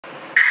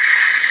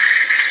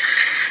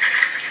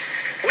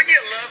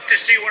love to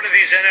see one of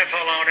these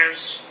NFL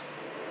owners,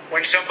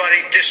 when somebody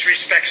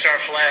disrespects our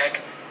flag,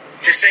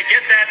 to say,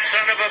 get that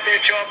son of a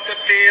bitch off the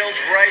field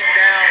right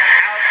now.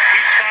 Out.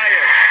 He's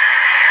fired.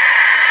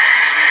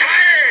 He's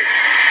fired.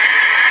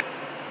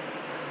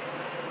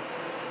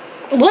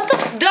 What the?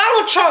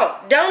 Donald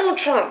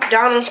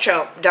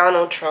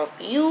Trump.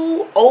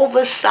 You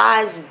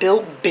oversized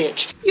built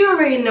bitch. You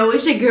already know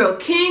it's your girl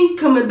King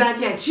coming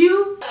back at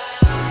you.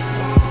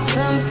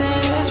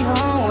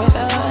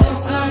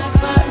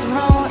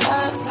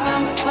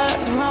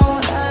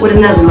 With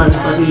another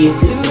motherfucking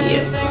YouTube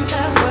video.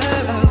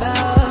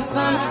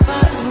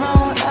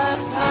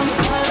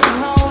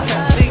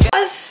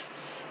 Us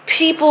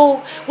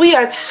people, we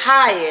are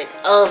tired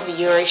of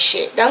your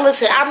shit. Now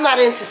listen, I'm not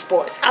into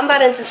sports. I'm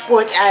not into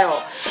sports at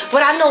all.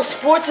 But I know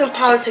sports and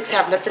politics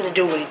have nothing to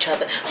do with each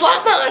other. So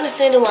I'm not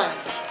understanding why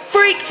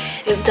freak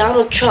is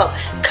Donald Trump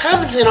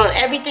commenting on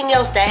everything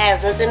else that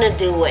has nothing to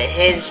do with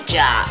his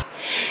job.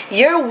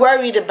 You're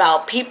worried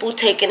about people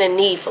taking a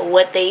knee for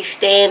what they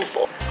stand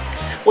for,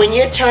 when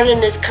you're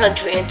turning this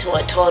country into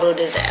a total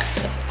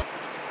disaster.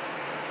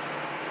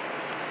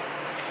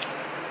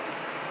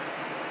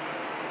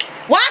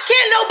 Why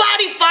can't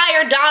nobody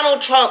fire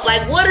Donald Trump?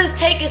 Like, what is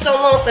taking so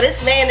long for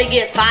this man to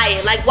get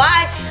fired? Like,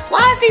 why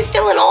is he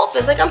still in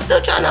office? Like, I'm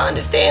still trying to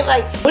understand.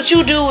 Like, what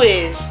you do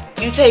is,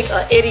 you take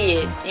an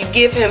idiot, you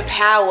give him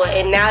power,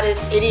 and now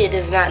this idiot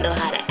does not know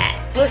how to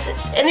act. Listen,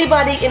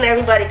 anybody and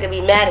everybody can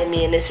be mad at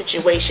me in this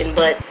situation,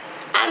 but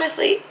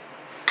honestly,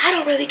 I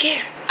don't really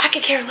care. I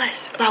could care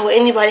less about what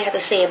anybody has to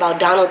say about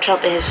Donald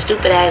Trump and his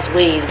stupid ass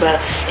ways, bro.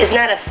 It's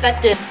not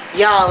affecting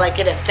y'all like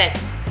it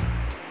affects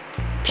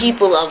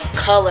people of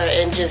color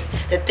and just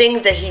the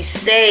things that he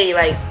say.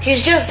 Like,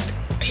 he's just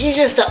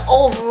an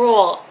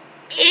overall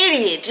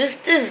idiot.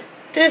 Just this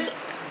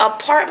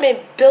apartment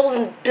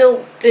building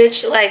built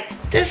bitch. Like,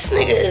 this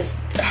nigga is,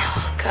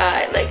 oh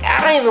God, like,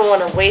 I don't even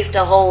want to waste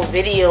a whole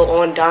video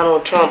on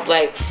Donald Trump.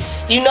 Like,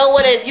 you know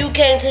what, if you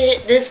came to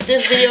hit this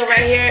video right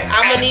here,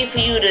 I'm gonna need for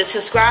you to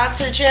subscribe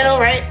to the channel,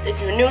 right? If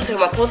you're new to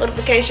my post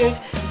notifications,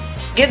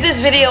 give this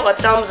video a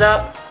thumbs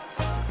up,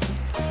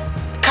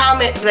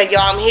 comment like, yo,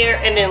 I'm here,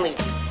 and then leave.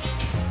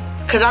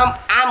 Cause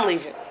I'm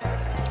leaving.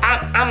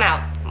 I'm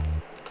out.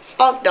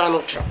 Fuck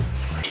Donald Trump.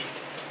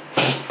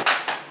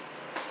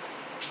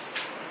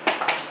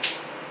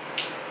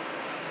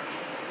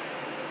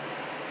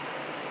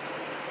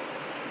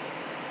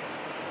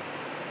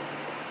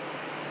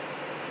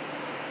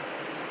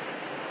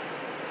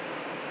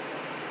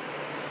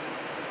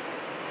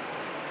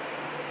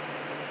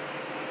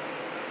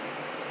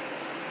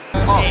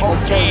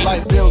 Okay,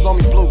 like bills on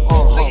me blue,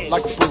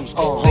 like a bruise,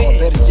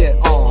 better yet,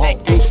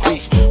 blue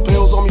squeeze.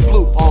 Bills on me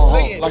blue,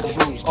 like a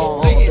bruise,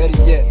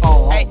 better yet,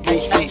 blue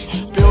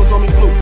squeeze. Bills on me blue.